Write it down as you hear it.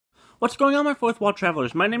What's going on, my fourth wall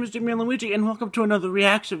travelers? My name is Jimmy and Luigi, and welcome to another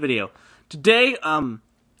reaction video. Today,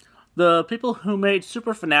 the people who made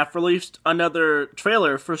Super FNAF released another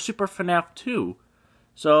trailer for Super FNAF 2.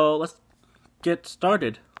 So, let's get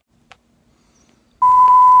started.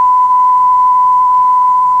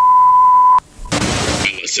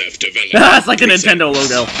 LSF development. That's like a Nintendo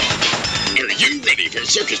logo. Are you ready for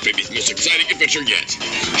Circus Baby's most exciting adventure yet?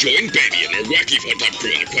 Join Baby and her wacky fun-time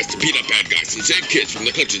crew on a quest to beat up bad guys and save kids from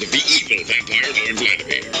the clutches of the evil vampire Lord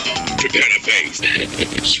Vladimir. Prepare to face You are a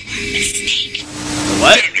mistake.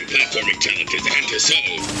 What? daring platforming challenges and to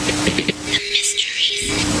solve The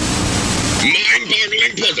mysteries.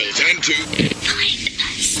 mind-boggling puzzles and to Find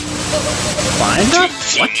us. Find us?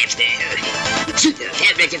 so What? much more. Super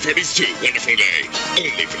Five Nights at Freddy's 2 Wonderful Day.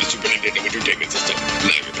 Only for the Super Nintendo Entertainment System. Now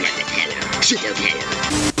you're playing with power. Super power.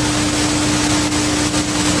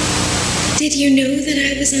 Did you know that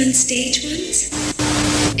I was on stage once?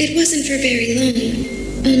 It wasn't for very long,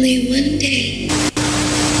 only one day.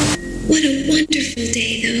 What a wonderful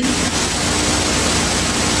day, though.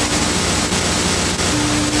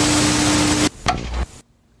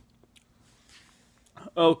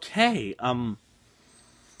 Okay,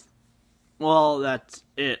 well, that's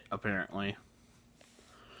it, apparently.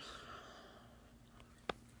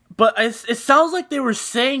 But it sounds like they were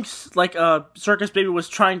saying, like, Circus Baby was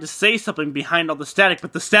trying to say something behind all the static,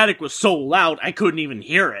 but the static was so loud, I couldn't even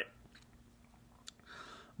hear it.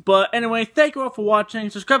 But anyway, thank you all for watching,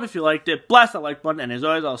 subscribe if you liked it, blast that like button, and as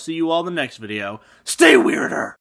always, I'll see you all in the next video. Stay weirder!